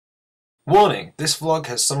Warning, this vlog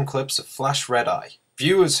has some clips of flash red eye.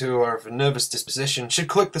 Viewers who are of a nervous disposition should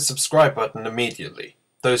click the subscribe button immediately.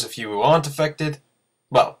 Those of you who aren't affected,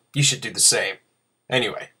 well, you should do the same.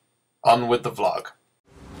 Anyway, on with the vlog.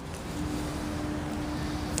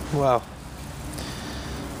 Wow.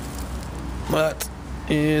 That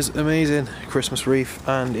is amazing. Christmas wreath,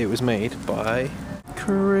 and it was made by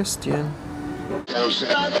Christian.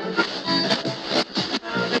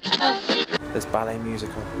 There's ballet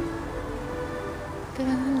music on. I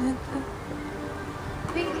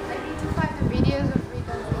need to find the videos of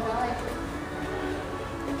Ballet.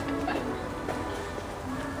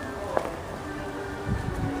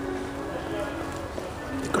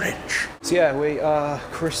 The Grinch. So yeah, we are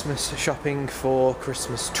Christmas shopping for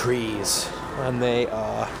Christmas trees, and they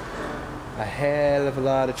are a hell of a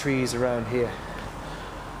lot of trees around here.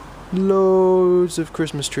 Loads of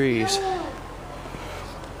Christmas trees.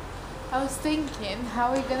 I was thinking, how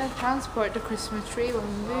are we gonna transport the Christmas tree when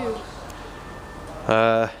we move?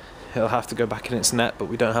 It'll have to go back in its net, but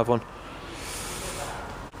we don't have one.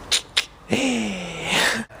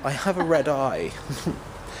 I have a red eye.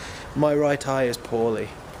 My right eye is poorly.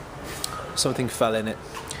 Something fell in it.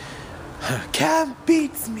 Cam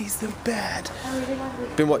beats me so bad.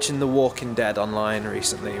 Been watching The Walking Dead online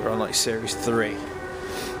recently. We're on like series 3.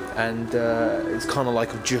 And it's kind of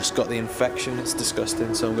like I've just got the infection. It's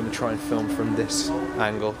disgusting, so I'm going to try and film from this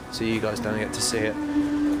angle so you guys don't get to see it,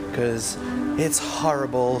 because it's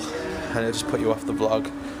horrible and it'll just put you off the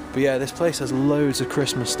vlog. But yeah, this place has loads of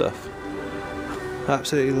Christmas stuff,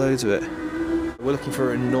 absolutely loads of it. We're looking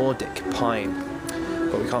for a Nordic pine,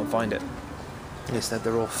 but we can't find it. Instead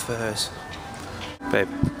they're all firs. Babe,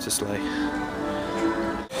 it's a sleigh.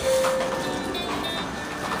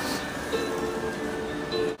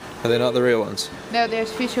 Are they not the real ones? No,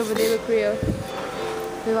 there's fish over there, look real.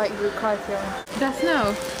 They're like blue car film. That's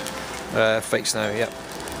snow. Fake snow, yep.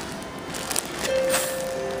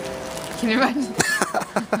 Can you imagine?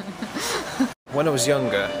 When I was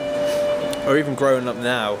younger, or even growing up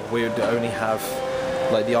now, we would only have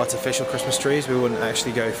like the artificial Christmas trees. We wouldn't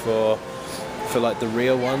actually go for like the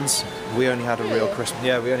real ones. We only had a real Christmas.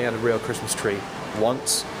 Yeah, we only had a real Christmas tree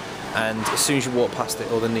once. And as soon as you walk past it,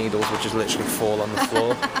 all the needles would just literally fall on the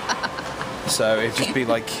floor. So it'd just be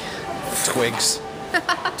like twigs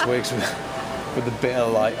with a bit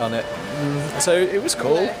of light on it. So it was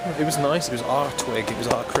cool. It was nice. It was our twig. It was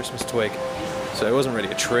our Christmas twig. So it wasn't really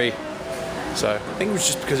a tree. So I think it was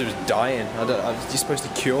just because it was dying. You're supposed to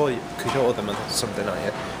cure them or something, aren't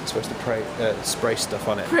you? You're supposed to spray stuff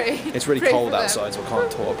on it. It's really cold outside, so I can't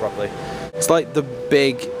talk properly. It's like the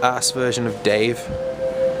big ass version of Dave.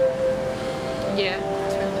 Yeah.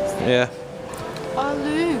 Yeah. Oh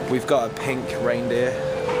look! We've got a pink reindeer,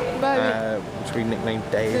 which we nicknamed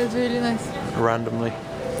Dave. That's really nice. Randomly.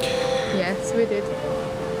 Yes, we did.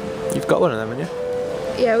 You've got one of them, haven't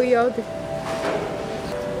you? Yeah, we all did.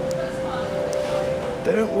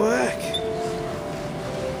 They don't work.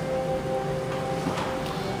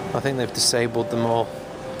 I think they've disabled them all.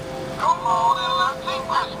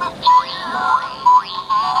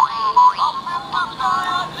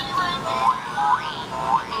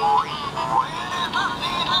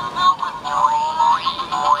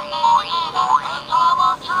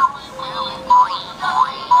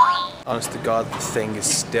 Honest to God, the thing is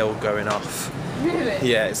still going off. Really?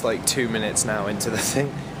 Yeah, it's like 2 minutes now into the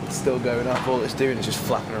thing. It's still going off. All it's doing is just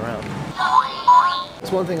flapping around.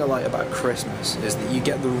 That's one thing I like about Christmas, is that you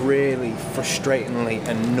get the really frustratingly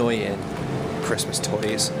annoying Christmas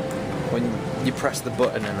toys when you press the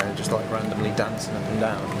button and they're just like randomly dancing up and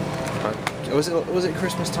down. Like, was it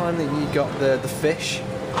Christmas time that you got the fish?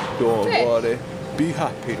 Go on, buddy. Be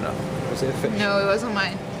happy now. Was it a fish? No, it wasn't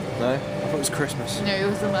mine. No? I thought it was Christmas. No, it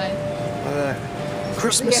wasn't mine.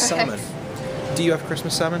 Christmas salmon. Do you have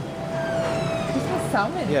Christmas salmon? Christmas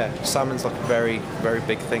salmon? Yeah, salmon's like a very, very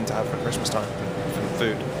big thing to have for Christmas time for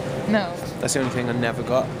food. No. That's the only thing I never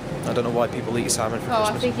got. I don't know why people eat salmon for Christmas.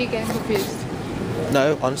 I think you're getting confused.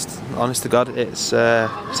 No, honest to God, it's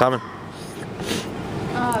salmon.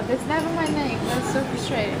 Oh, that's never my name. That's so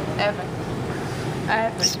frustrating. Ever.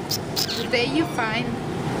 The day you find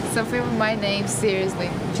something with my name, seriously,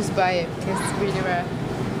 just buy it, because it's really rare.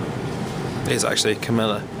 It's actually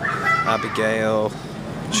Camilla, Abigail,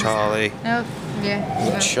 Charlie, No, yeah.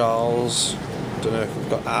 No. Charles, don't know if we've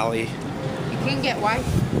got Ali. You can get wife,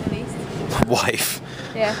 at least. Wife.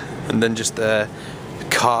 Yeah. And then just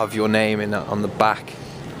carve your name in on the back.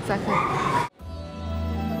 Exactly.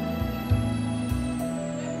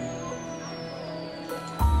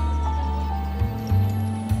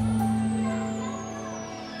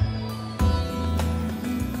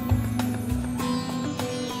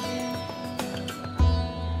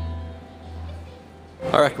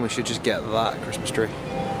 I reckon we should just get that Christmas tree,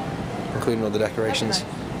 including all the decorations.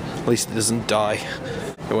 At least it doesn't die.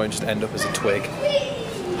 It won't just end up as a twig.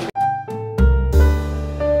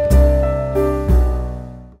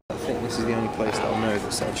 I think this is the only place that I'll know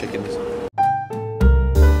that sell chickens.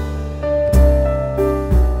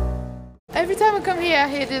 Every time I come here, I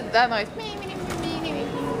hear that noise.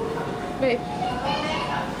 Wait.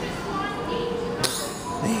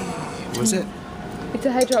 Was it? It's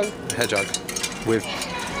a hedgehog. Hedgehog with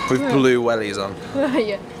blue wellies on.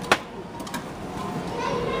 Yeah.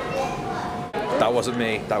 That wasn't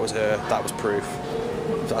me. That was her. That was proof.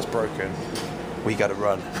 If that's broken, we gotta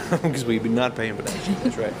run because we've been not paying for that.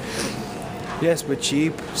 That's right. Yes, we're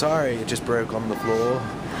cheap. Sorry, it just broke on the floor.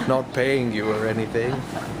 Not paying you or anything.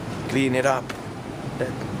 Clean it up.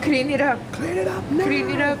 Clean it up. Clean it up. No. Clean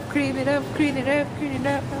it up. Clean it up. Clean it up. Clean it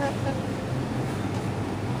up.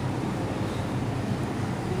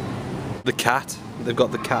 The cat. They've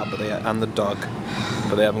got the cat, and the dog,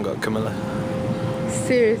 but they haven't got Camilla.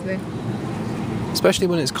 Seriously. Especially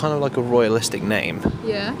when it's kind of like a royalistic name.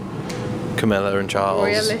 Yeah. Camilla and Charles.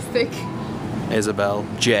 Royalistic. Isabel.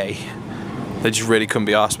 Jay. They just really couldn't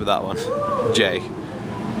be asked with that one. Jay.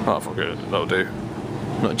 Oh, fuck it. That'll do.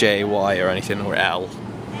 Not J-Y or anything, or L.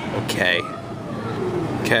 Or K.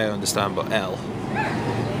 K I understand, but L.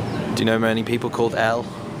 Do you know many people called L?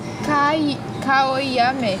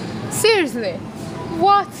 Kaoyame. Seriously?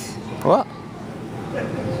 What? What?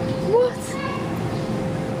 What?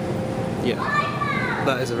 Yeah.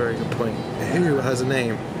 That is a very good point. Who has a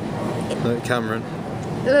name? Like Cameron.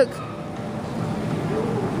 Look.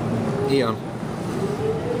 Eon.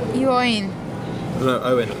 Eoin. No,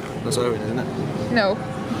 Owen. That's Owen, isn't it? No.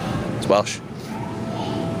 It's Welsh.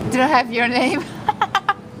 Do I have your name?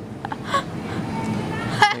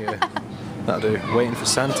 Yeah. That'll do. Waiting for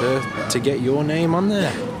Santa to get your name on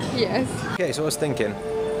there. Yes. Okay, so I was thinking,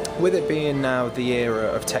 with it being now the era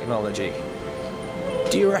of technology,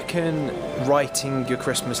 do you reckon writing your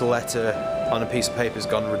Christmas letter on a piece of paper has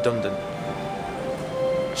gone redundant?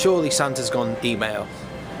 Surely Santa's gone email,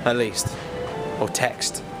 at least, or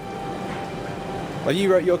text. Well,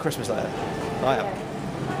 you wrote your Christmas letter. I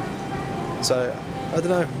have. So, I don't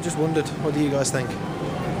know, just wondered, what do you guys think?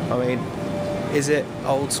 I mean, is it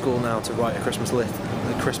old school now to write a Christmas list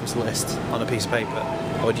on a piece of paper,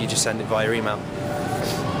 or do you just send it via email?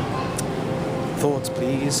 Thoughts,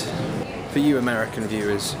 please. For you American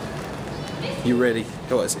viewers, you really,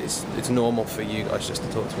 it's normal for you guys just to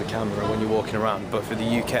talk to a camera when you're walking around, but for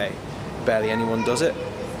the UK, barely anyone does it.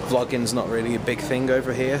 Vlogging's not really a big thing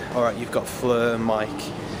over here. Alright, you've got Fleur, Mike,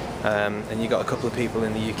 and you've got a couple of people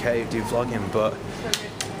in the UK who do vlogging, but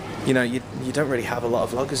you know, you don't really have a lot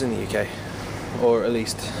of vloggers in the UK, or at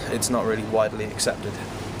least it's not really widely accepted.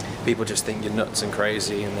 People just think you're nuts and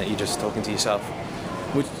crazy and that you're just talking to yourself,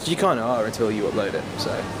 which you kind of are until you upload it.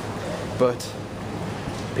 So, but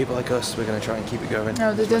people like us, we're going to try and keep it going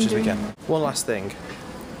as much as we can. One last thing,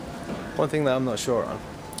 one thing that I'm not sure on.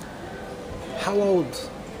 How old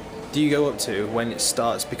do you go up to when it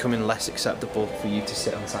starts becoming less acceptable for you to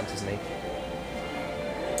sit on Santa's knee?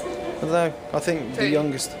 I don't know. I think 30. The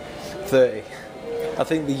youngest, 30. I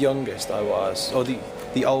think the youngest I was, or the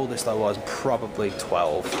oldest I was, probably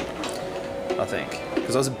 12. I think,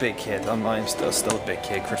 because I was a big kid. I'm still a big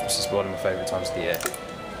kid. Christmas is one of my favourite times of the year.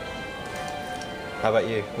 How about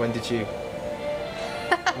you? When did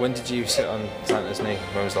you sit on Santa's knee?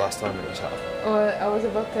 When was the last time that you sat? Well, I was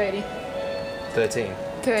about 30. 13.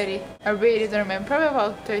 30. I really don't remember. Probably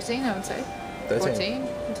about 13, I would say. 13. 14?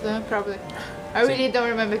 I don't know, probably. I really don't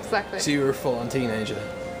remember exactly. So you were a full-on teenager,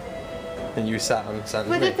 and you sat on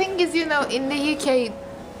Santa's knee. But the thing is, you know, in the UK,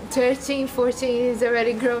 13, 14 is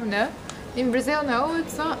already grown up. In Brazil, no,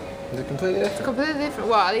 it's not. Is it completely different? It's completely different.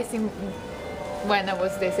 Well, at least when I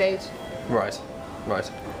was this age. Right, right.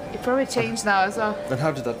 It probably changed now as well. And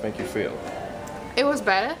how did that make you feel? It was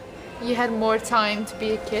better. You had more time to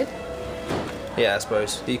be a kid. Yeah, I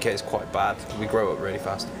suppose. The UK is quite bad. We grow up really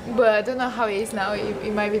fast. But I don't know how it is now.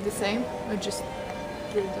 It might be the same. I just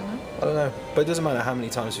really don't know. I don't know. But it doesn't matter how many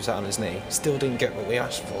times we sat on his knee. Still didn't get what we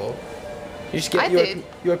asked for. You just get.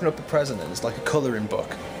 You open up a present and it's like a colouring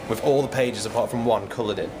book with all the pages apart from one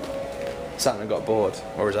coloured in. Santa got bored,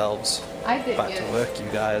 or his elves. I did. Back to work, you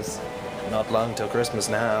guys. Not long till Christmas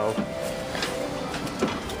now.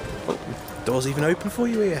 Oh, door's even open for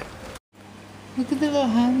you here. Look at the little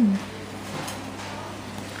hand.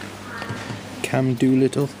 Cam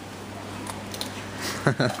Doolittle.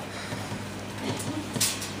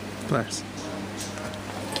 Nice.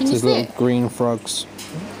 Can you see little it? green frogs.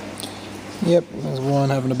 Yep, there's one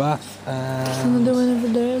having a bath. And another one over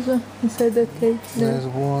there as well, inside that cage. there's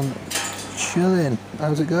one Chilling.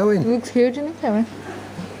 How's it going? It looks huge in the camera.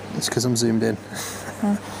 It's because I'm zoomed in.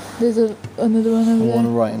 There's another one over there.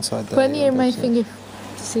 One right inside there. Put near my finger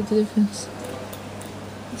to see the difference.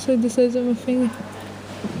 It's like the size of my finger.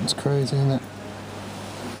 It's crazy, isn't it?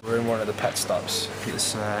 We're in one of the pet stops.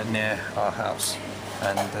 It's near our house,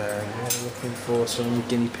 and we're looking for some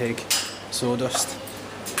guinea pig sawdust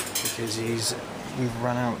because we've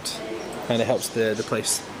run out, and it helps the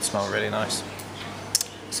place smell really nice.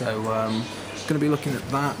 So going to be looking at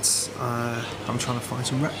that. I'm trying to find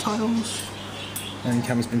some reptiles, and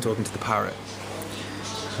Cam's been talking to the parrot.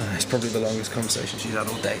 It's probably the longest conversation she's had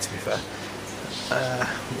all day, to be fair.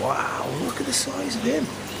 Wow, look at the size of him.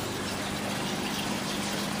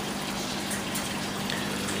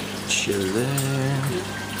 Chilling.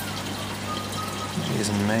 He is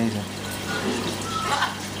amazing.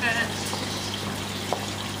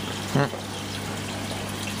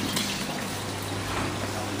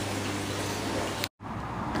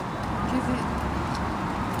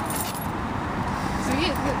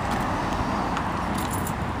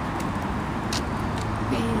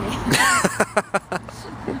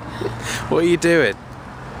 What are you doing?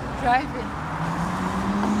 Driving.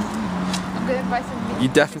 I'm gonna buy some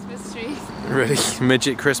Christmas trees. Really?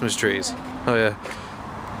 Midget Christmas trees? Oh yeah.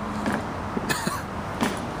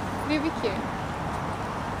 Maybe cute.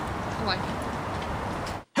 I like it.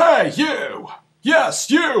 Hey you! Yes,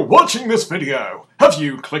 you watching this video! Have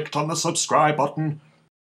you clicked on the subscribe button?